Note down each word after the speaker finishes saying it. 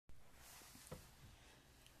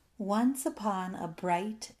Once upon a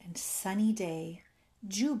bright and sunny day,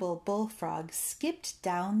 Jubal Bullfrog skipped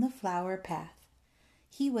down the flower path.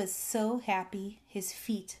 He was so happy his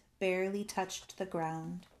feet barely touched the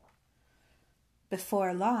ground.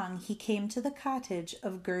 Before long he came to the cottage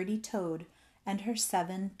of Gertie Toad and her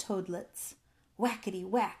 7 toadlets.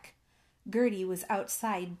 Whackety-whack! Gertie was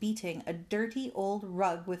outside beating a dirty old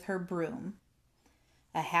rug with her broom.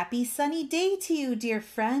 "A happy sunny day to you, dear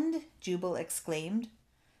friend," Jubal exclaimed.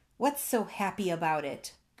 "What's so happy about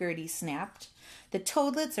it?" Gertie snapped. "The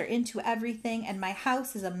toadlets are into everything, and my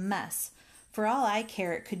house is a mess. For all I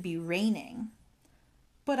care, it could be raining."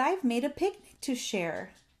 "But I've made a picnic to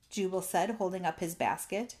share," Jubal said, holding up his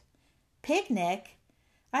basket. "Picnic?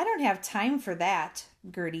 I don't have time for that,"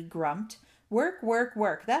 Gertie grumped. "Work, work,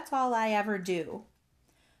 work. That's all I ever do."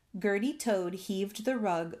 Gertie Toad heaved the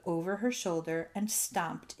rug over her shoulder and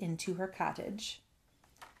stomped into her cottage.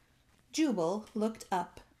 Jubal looked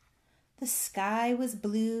up. The sky was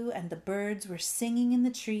blue and the birds were singing in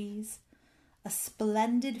the trees. A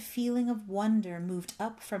splendid feeling of wonder moved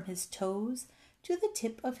up from his toes to the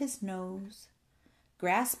tip of his nose.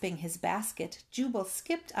 Grasping his basket, Jubal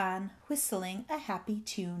skipped on, whistling a happy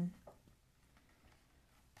tune.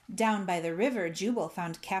 Down by the river, Jubal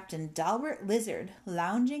found Captain Dalbert Lizard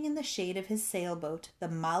lounging in the shade of his sailboat, the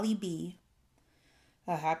Molly Bee.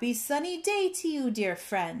 "A happy sunny day to you, dear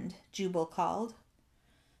friend," Jubal called.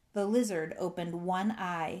 The lizard opened one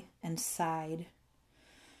eye and sighed.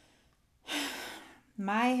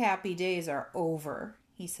 "My happy days are over,"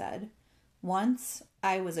 he said. "Once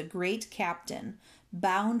I was a great captain,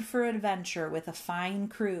 bound for adventure with a fine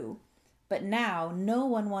crew. But now no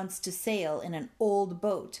one wants to sail in an old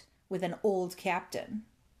boat with an old captain."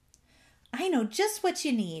 "I know just what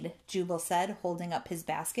you need," Jubal said, holding up his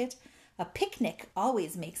basket. "A picnic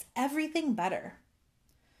always makes everything better."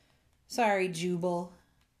 "Sorry, Jubal,"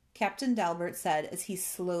 Captain Dalbert said as he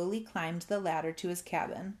slowly climbed the ladder to his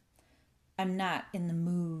cabin. "I'm not in the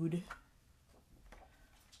mood."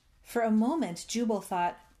 For a moment, Jubal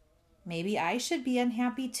thought, maybe I should be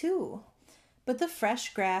unhappy too. But the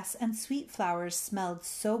fresh grass and sweet flowers smelled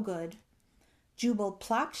so good. Jubal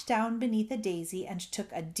plopped down beneath a daisy and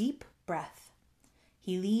took a deep breath.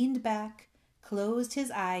 He leaned back, closed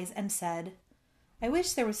his eyes, and said, "I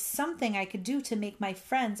wish there was something I could do to make my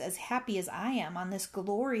friends as happy as I am on this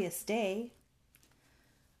glorious day."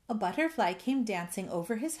 A butterfly came dancing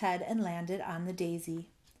over his head and landed on the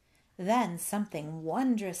daisy. Then something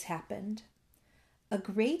wondrous happened. A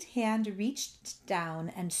great hand reached down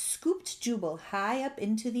and scooped Jubal high up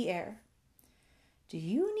into the air. "Do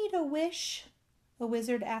you need a wish?" a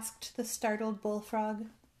wizard asked the startled bullfrog.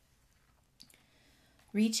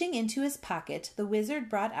 Reaching into his pocket, the wizard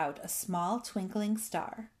brought out a small twinkling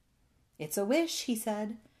star. "It's a wish," he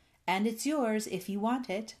said, "and it's yours if you want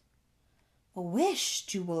it." "A wish!"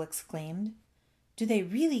 Jubal exclaimed. "Do they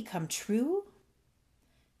really come true?"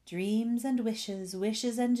 "Dreams and wishes,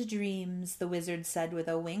 wishes and dreams," the wizard said with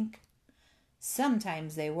a wink.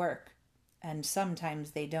 "Sometimes they work, and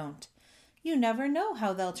sometimes they don't. You never know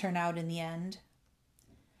how they'll turn out in the end."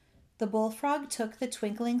 The bullfrog took the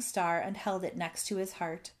twinkling star and held it next to his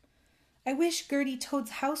heart. "I wish Gertie Toad's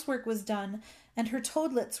housework was done, and her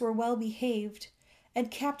toadlets were well behaved, and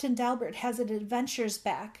Captain Dalbert has his adventures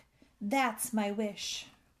back. That's my wish."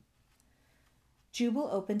 Jubal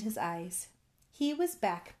opened his eyes. He was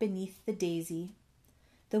back beneath the daisy.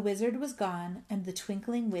 The wizard was gone, and the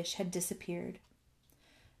twinkling wish had disappeared.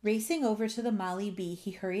 Racing over to the Molly Bee, he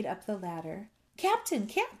hurried up the ladder. "Captain,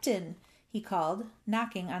 Captain!" he called,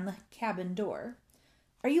 knocking on the cabin door.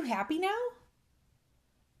 "Are you happy now?"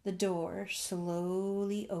 The door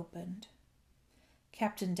slowly opened.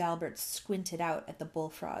 Captain Dalbert squinted out at the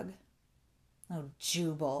bullfrog. "Oh,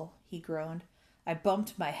 Jubal," he groaned. "I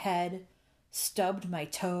bumped my head, stubbed my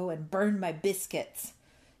toe, and burned my biscuits.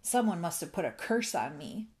 Someone must have put a curse on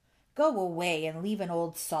me. Go away and leave an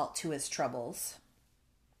old salt to his troubles."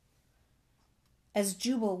 As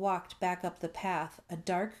Jubal walked back up the path, a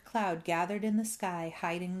dark cloud gathered in the sky,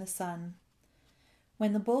 hiding the sun.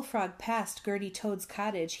 When the bullfrog passed Gertie Toad's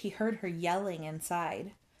cottage, he heard her yelling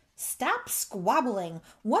inside. "Stop squabbling!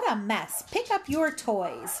 What a mess! Pick up your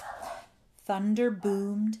toys!" Thunder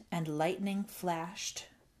boomed and lightning flashed.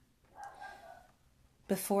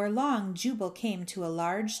 Before long, Jubal came to a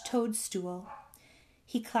large toadstool.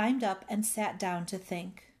 He climbed up and sat down to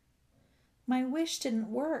think. "My wish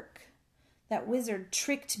didn't work. That wizard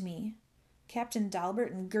tricked me. Captain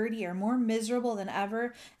Dalbert and Gertie are more miserable than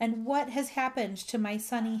ever, and what has happened to my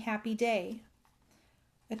sunny, happy day?"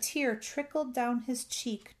 A tear trickled down his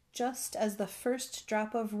cheek just as the first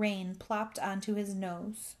drop of rain plopped onto his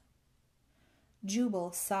nose.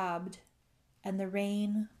 Jubal sobbed, and the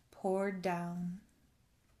rain poured down.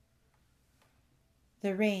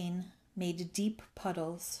 The rain made deep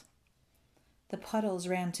puddles. The puddles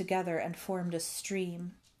ran together and formed a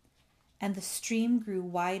stream, and the stream grew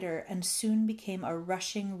wider and soon became a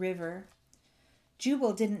rushing river.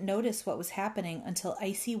 Jubal didn't notice what was happening until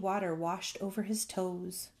icy water washed over his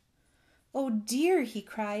toes. "Oh dear," he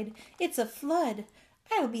cried, "it's a flood.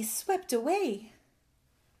 I'll be swept away."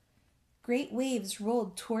 Great waves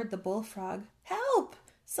rolled toward the bullfrog. "Help!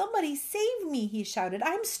 Somebody save me," he shouted.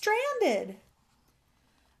 "I'm stranded."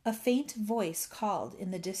 A faint voice called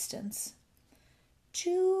in the distance.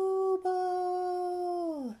 "Jubal,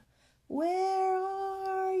 where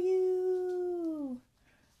are you?"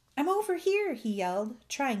 "I'm over here," he yelled,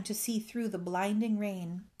 trying to see through the blinding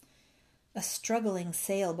rain. A struggling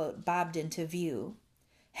sailboat bobbed into view.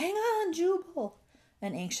 "Hang on, Jubal,"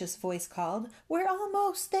 an anxious voice called. "We're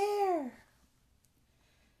almost there."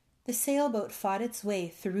 The sailboat fought its way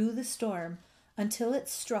through the storm until it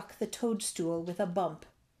struck the toadstool with a bump.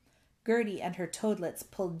 Gertie and her toadlets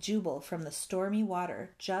pulled Jubal from the stormy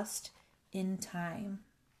water just in time.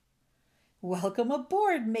 "Welcome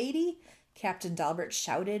aboard, matey," Captain Dalbert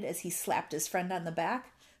shouted as he slapped his friend on the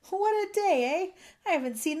back. "What a day, eh? I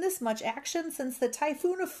haven't seen this much action since the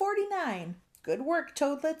typhoon of '49. Good work,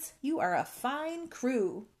 toadlets. You are a fine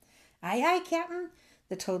crew." "Aye, aye, Captain,"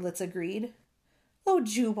 the toadlets agreed. "Oh,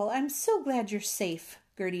 Jubal, I'm so glad you're safe,"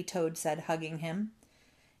 Gertie Toad said, hugging him.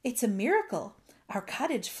 "It's a miracle. Our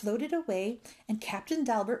cottage floated away, and Captain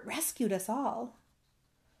Dalbert rescued us all."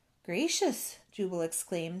 "Gracious," Jubal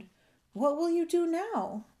exclaimed. "What will you do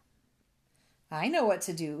now?" "I know what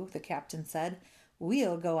to do," the captain said.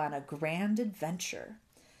 "We'll go on a grand adventure.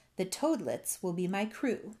 The toadlets will be my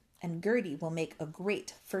crew, and Gertie will make a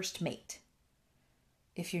great first mate."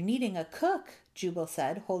 "If you're needing a cook," Jubal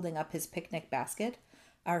said, holding up his picnic basket,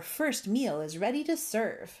 "our first meal is ready to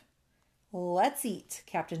serve." "Let's eat,"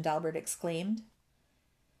 Captain Dalbert exclaimed.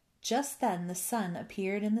 Just then the sun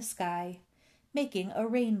appeared in the sky, making a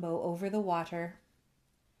rainbow over the water.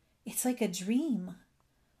 "It's like a dream,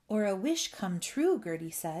 or a wish come true,"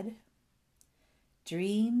 Gertie said.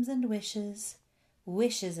 "Dreams and wishes,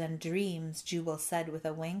 wishes and dreams," Jubal said with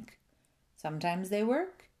a wink. "Sometimes they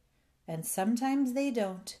work, and sometimes they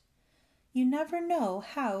don't. You never know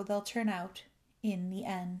how they'll turn out in the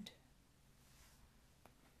end."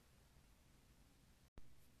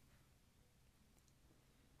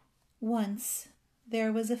 Once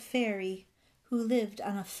there was a fairy who lived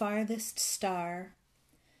on a farthest star.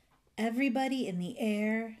 Everybody in the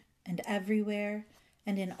air and everywhere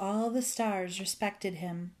and in all the stars respected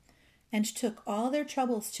him and took all their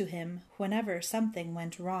troubles to him whenever something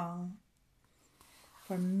went wrong.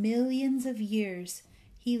 For millions of years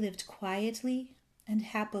he lived quietly and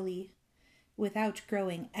happily without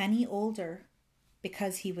growing any older,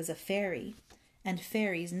 because he was a fairy, and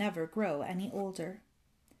fairies never grow any older.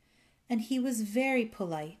 And he was very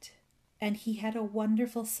polite, and he had a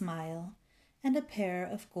wonderful smile and a pair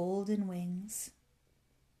of golden wings.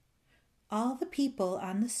 All the people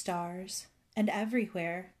on the stars and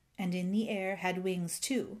everywhere and in the air had wings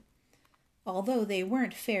too, although they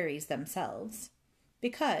weren't fairies themselves,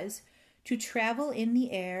 because to travel in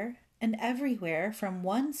the air and everywhere from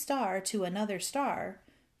one star to another star,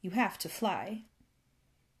 you have to fly.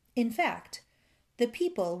 In fact, the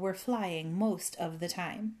people were flying most of the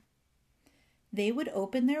time. They would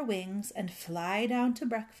open their wings and fly down to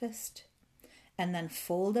breakfast, and then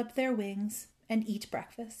fold up their wings and eat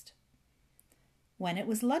breakfast. When it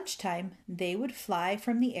was lunchtime, they would fly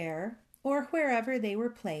from the air, or wherever they were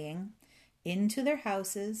playing, into their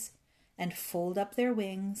houses and fold up their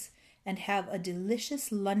wings and have a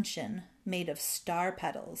delicious luncheon made of star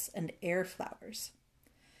petals and air flowers.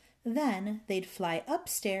 Then they'd fly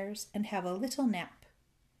upstairs and have a little nap.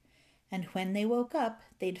 And when they woke up,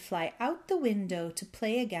 they'd fly out the window to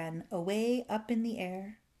play again away up in the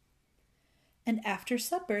air. And after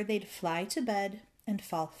supper, they'd fly to bed and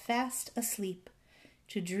fall fast asleep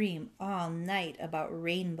to dream all night about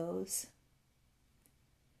rainbows.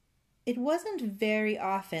 It wasn't very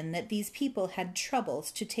often that these people had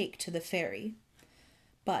troubles to take to the fairy,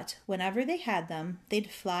 but whenever they had them,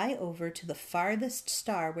 they'd fly over to the farthest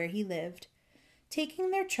star where he lived,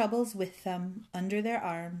 taking their troubles with them under their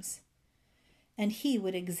arms. And he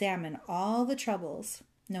would examine all the troubles,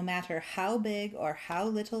 no matter how big or how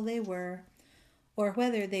little they were, or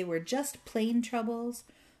whether they were just plain troubles,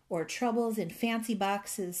 or troubles in fancy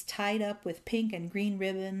boxes tied up with pink and green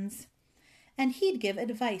ribbons. And he'd give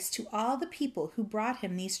advice to all the people who brought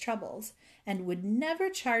him these troubles, and would never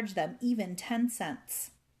charge them even 10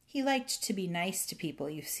 cents. He liked to be nice to people,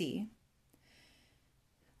 you see.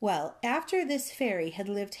 Well, after this fairy had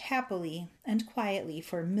lived happily and quietly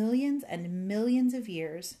for millions and millions of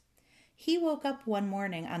years, he woke up one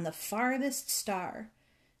morning on the farthest star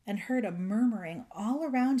and heard a murmuring all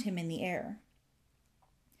around him in the air.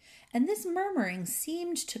 And this murmuring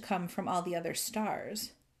seemed to come from all the other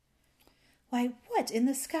stars. "Why, what in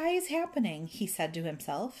the sky is happening?" he said to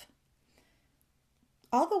himself.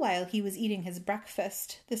 All the while he was eating his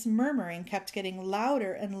breakfast, this murmuring kept getting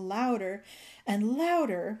louder and louder and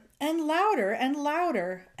louder and louder and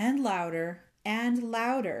louder and louder and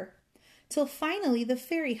louder, till finally the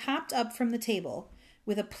fairy hopped up from the table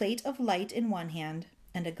with a plate of light in one hand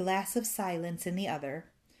and a glass of silence in the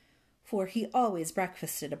other, for he always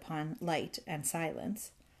breakfasted upon light and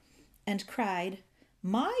silence, and cried,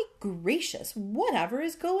 "My gracious, whatever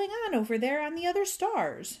is going on over there on the other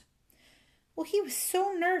stars?" Well, he was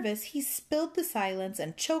so nervous he spilled the silence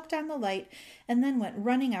and choked on the light and then went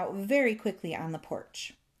running out very quickly on the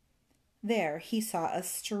porch. There he saw a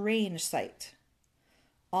strange sight.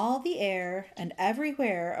 All the air and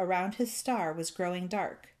everywhere around his star was growing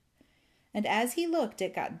dark, and as he looked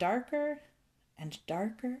it got darker and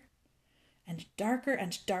darker and darker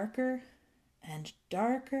and darker and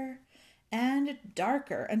darker and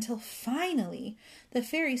darker until finally the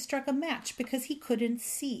fairy struck a match because he couldn't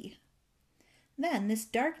see. Then this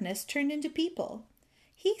darkness turned into people.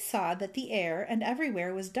 He saw that the air and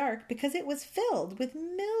everywhere was dark because it was filled with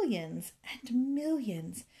millions and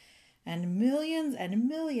millions and millions and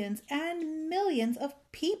millions and millions of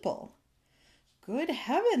people. "Good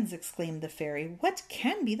heavens!" exclaimed the fairy. "What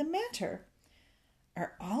can be the matter?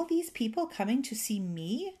 Are all these people coming to see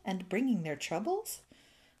me and bringing their troubles?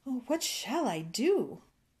 Oh, what shall I do?"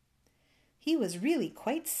 He was really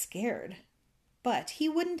quite scared, but he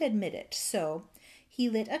wouldn't admit it, so he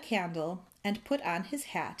lit a candle and put on his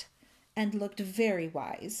hat and looked very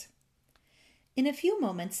wise. In a few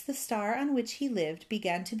moments the star on which he lived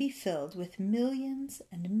began to be filled with millions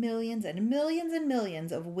and millions and millions and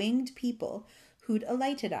millions of winged people who'd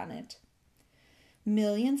alighted on it.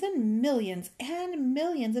 Millions and millions and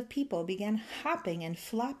millions of people began hopping and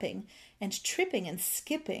flopping and tripping and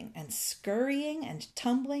skipping and scurrying and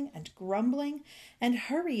tumbling and grumbling and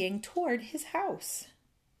hurrying toward his house.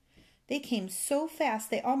 They came so fast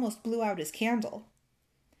they almost blew out his candle.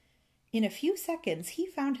 In a few seconds he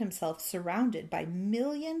found himself surrounded by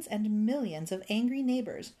millions and millions of angry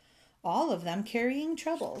neighbors, all of them carrying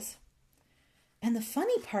troubles. And the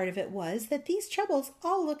funny part of it was that these troubles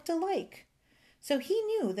all looked alike. So he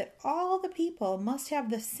knew that all the people must have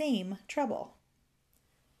the same trouble.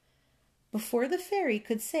 Before the fairy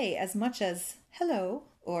could say as much as "hello,"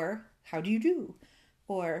 or "how do you do,"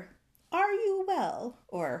 or "are you well,"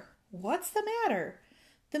 or "what's the matter?"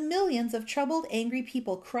 the millions of troubled, angry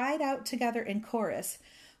people cried out together in chorus,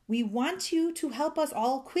 "We want you to help us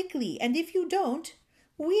all quickly, and if you don't,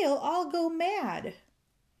 we'll all go mad."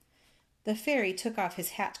 The fairy took off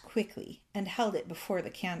his hat quickly and held it before the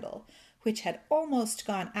candle, which had almost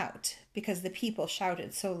gone out because the people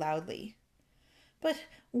shouted so loudly. "But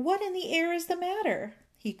what in the air is the matter?"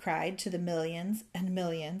 he cried to the millions and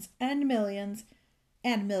millions and millions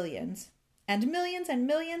and millions and millions and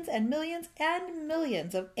millions and millions and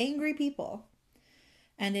millions of angry people.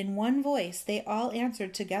 And in one voice they all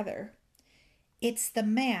answered together, "It's the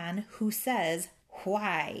man who says,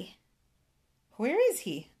 'Why?'" "Where is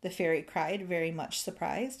he?" the fairy cried, very much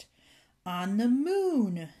surprised. "On the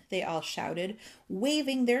moon," they all shouted,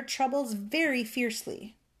 waving their troubles very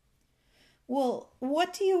fiercely. "Well,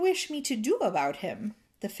 what do you wish me to do about him?"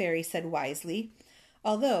 the fairy said wisely,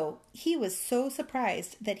 although he was so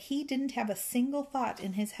surprised that he didn't have a single thought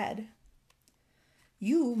in his head.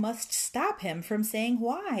 "You must stop him from saying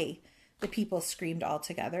 'why,'" the people screamed all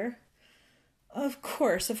together. Of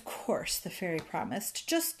course," the fairy promised.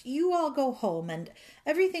 "Just you all go home and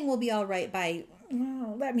everything will be all right by,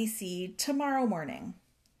 let me see, tomorrow morning."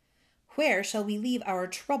 "Where shall we leave our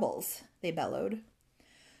troubles?" they bellowed.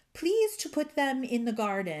 "Please to put them in the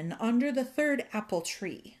garden under the third apple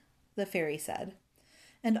tree," the fairy said.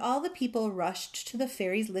 And all the people rushed to the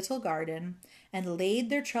fairy's little garden and laid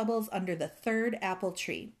their troubles under the third apple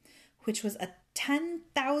tree, which was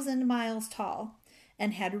 10,000 miles tall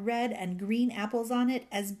and had red and green apples on it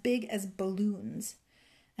as big as balloons.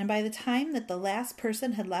 And by the time that the last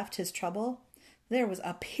person had left his trouble, there was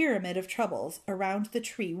a pyramid of troubles around the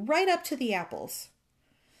tree right up to the apples.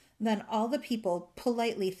 Then all the people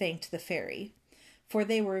politely thanked the fairy, for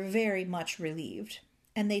they were very much relieved,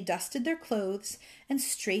 and they dusted their clothes and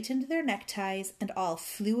straightened their neckties and all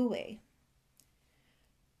flew away.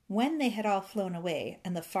 When they had all flown away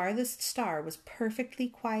and the farthest star was perfectly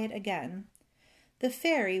quiet again, The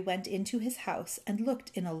fairy went into his house and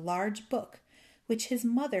looked in a large book which his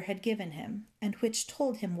mother had given him and which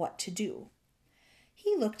told him what to do.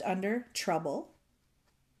 He looked under trouble,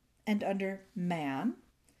 and under man,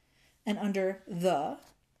 and under the,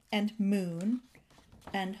 and moon,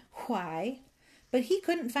 and why, but he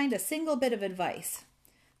couldn't find a single bit of advice.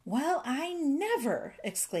 "Well, I never!"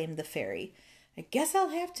 exclaimed the fairy. "I guess I'll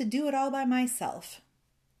have to do it all by myself."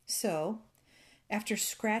 So, after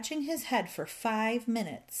scratching his head for 5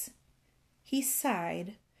 minutes, he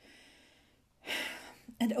sighed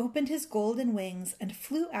and opened his golden wings and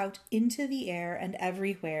flew out into the air and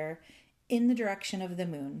everywhere in the direction of the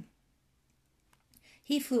moon.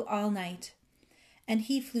 He flew all night, and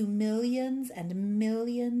he flew millions and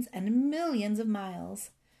millions and millions of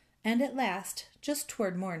miles, and at last, just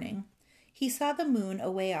toward morning, he saw the moon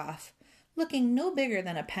away off, looking no bigger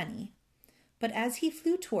than a penny. But as he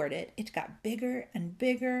flew toward it, it got bigger and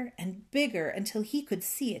bigger and bigger until he could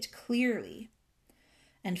see it clearly.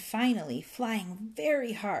 And finally, flying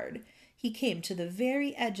very hard, he came to the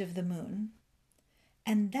very edge of the moon.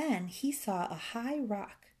 And then he saw a high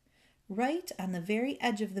rock right on the very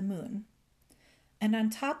edge of the moon. And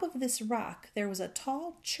on top of this rock there was a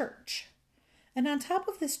tall church. And on top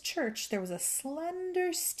of this church there was a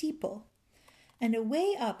slender steeple. And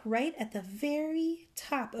away up, right at the very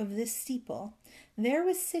top of this steeple, there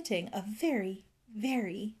was sitting a very,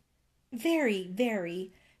 very, very,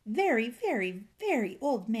 very, very, very, very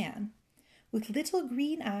old man, with little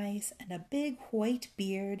green eyes and a big white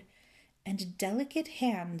beard and delicate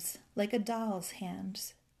hands like a doll's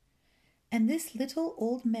hands. And this little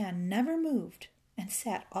old man never moved and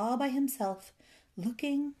sat all by himself,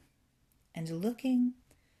 looking and looking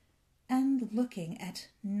and looking at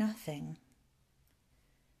nothing.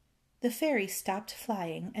 The fairy stopped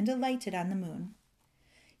flying and alighted on the moon.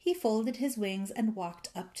 He folded his wings and walked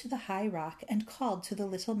up to the high rock and called to the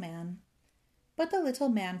little man. But the little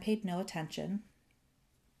man paid no attention.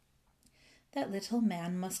 "That little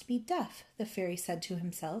man must be deaf," the fairy said to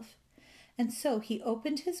himself, and so he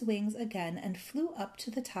opened his wings again and flew up to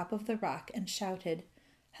the top of the rock and shouted,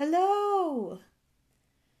 "Hello!"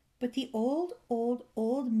 But the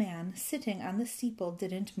old man sitting on the steeple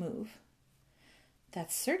didn't move.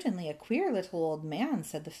 "That's certainly a queer little old man,"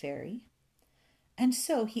 said the fairy. And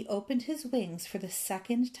so he opened his wings for the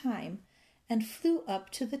second time and flew up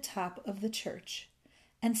to the top of the church.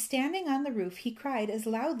 And standing on the roof, he cried as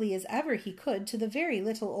loudly as ever he could to the very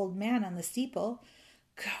little old man on the steeple,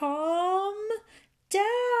 "Come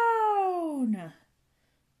down!"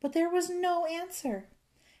 But there was no answer,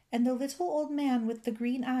 and the little old man with the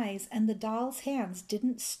green eyes and the doll's hands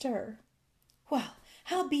didn't stir. "Well,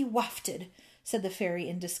 I'll be wafted," said the fairy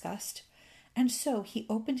in disgust. And so he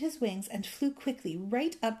opened his wings and flew quickly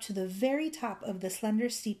right up to the very top of the slender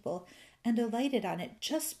steeple and alighted on it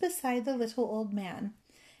just beside the little old man.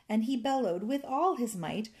 And he bellowed with all his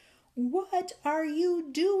might, "What are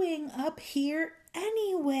you doing up here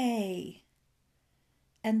anyway?"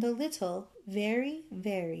 And the little, very,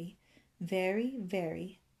 very, very,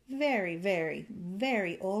 very, very, very,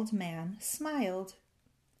 very old man smiled.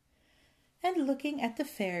 And looking at the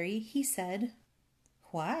fairy, he said,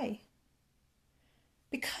 "Why?"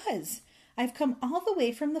 "Because I've come all the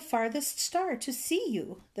way from the farthest star to see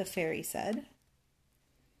you," the fairy said.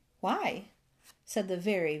 "Why?" said the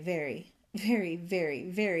very, very, very, very,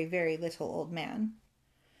 very, very little old man.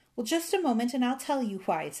 "Well, just a moment and I'll tell you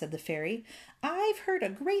why," said the fairy. "I've heard a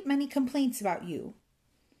great many complaints about you."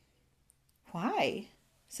 "Why?"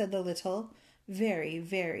 said the little, very,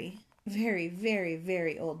 very, very, very,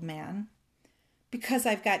 very old man. "Because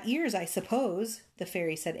I've got ears, I suppose," the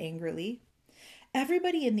fairy said angrily.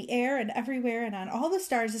 "Everybody in the air and everywhere and on all the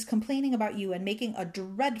stars is complaining about you and making a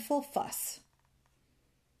dreadful fuss."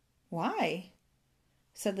 "Why?"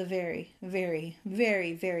 said the very, very,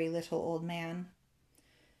 very, very little old man.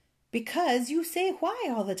 "Because you say why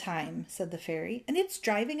all the time," said the fairy, "and it's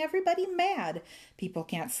driving everybody mad. People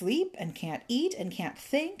can't sleep and can't eat and can't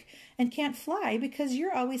think and can't fly because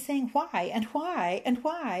you're always saying why and why and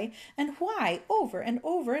why and why over and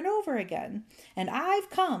over and over again. And I've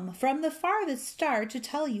come from the farthest star to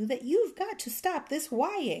tell you that you've got to stop this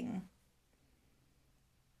whying."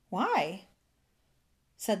 "Why?"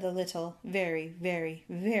 said the little, very, very,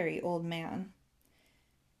 very old man.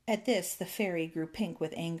 At this the fairy grew pink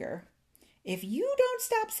with anger. "If you don't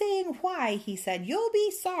stop saying why," he said, "you'll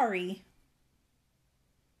be sorry."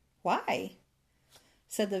 "Why?"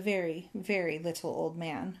 said the very, very little old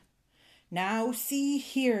man. "Now see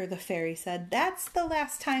here," the fairy said, "that's the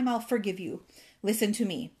last time I'll forgive you. Listen to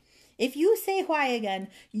me. If you say why again,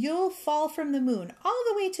 you'll fall from the moon all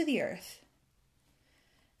the way to the earth."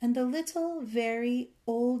 And the little, very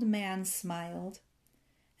old man smiled,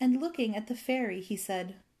 and looking at the fairy, he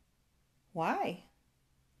said, "Why?"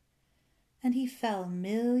 And he fell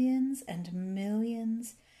millions and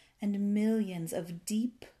millions and millions of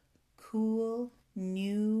deep, cool,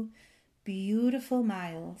 new, beautiful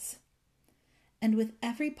miles. And with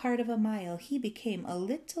every part of a mile he became a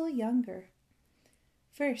little younger.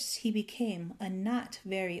 First he became a not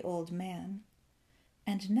very old man,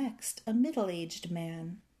 and next a middle-aged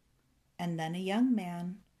man, and then a young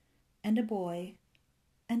man, and a boy,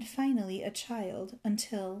 and finally a child,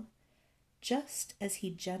 until, just as he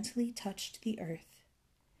gently touched the earth,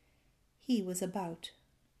 he was about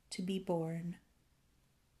to be born.